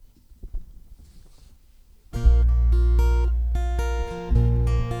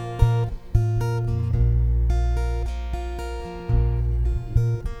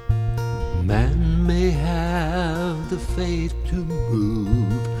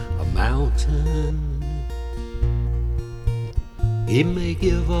Hamilton. He may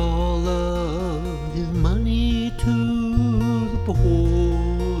give all of his money to the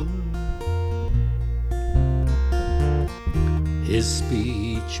poor. His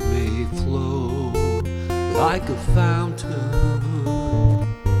speech may flow like a fountain.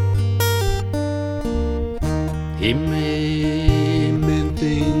 He may mend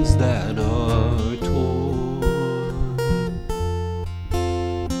things that are torn.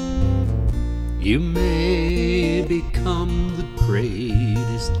 You may become the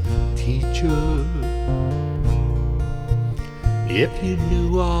greatest teacher if you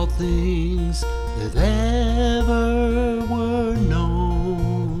knew all things that ever were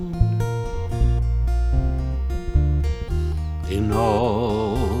known. In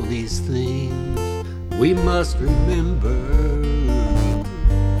all these things we must remember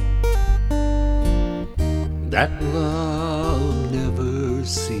that love never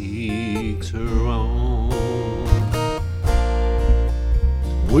seeks her own.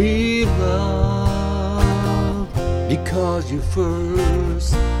 We love because you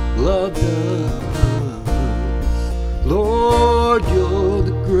first loved us. Lord, you're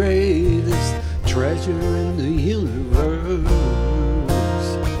the greatest treasure in the universe.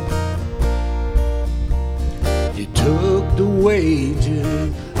 You took the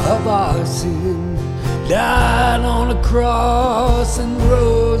wages of our sin, died on a cross and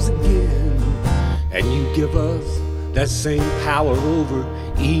rose again. And you give us that same power over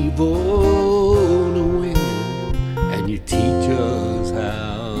evil to win. And you teach us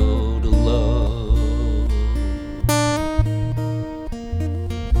how to love.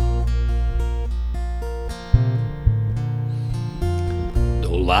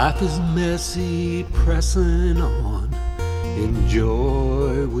 Though life is messy, pressing on, in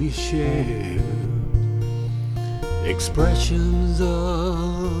joy we share expressions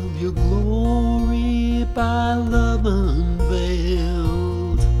of your glory by love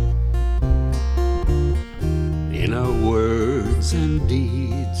unveiled. In our words and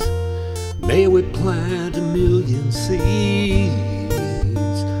deeds, may we plant a million seeds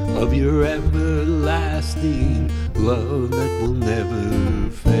of your everlasting love that will never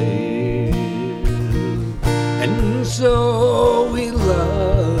fail. And so we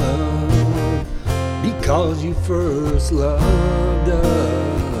love because you first loved us.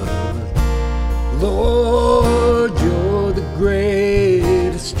 Lord, you're the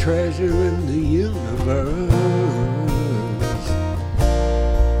greatest treasure in the universe.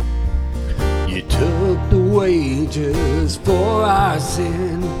 You took the wages for our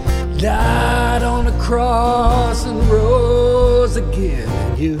sin, died on a cross and rose again.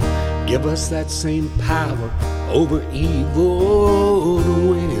 And you give us that same power over evil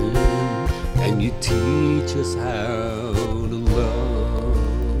to win. And you teach us how to love.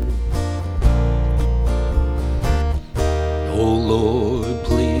 Oh Lord,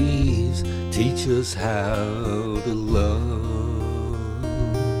 please teach us how to love.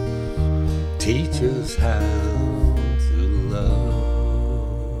 Teach us how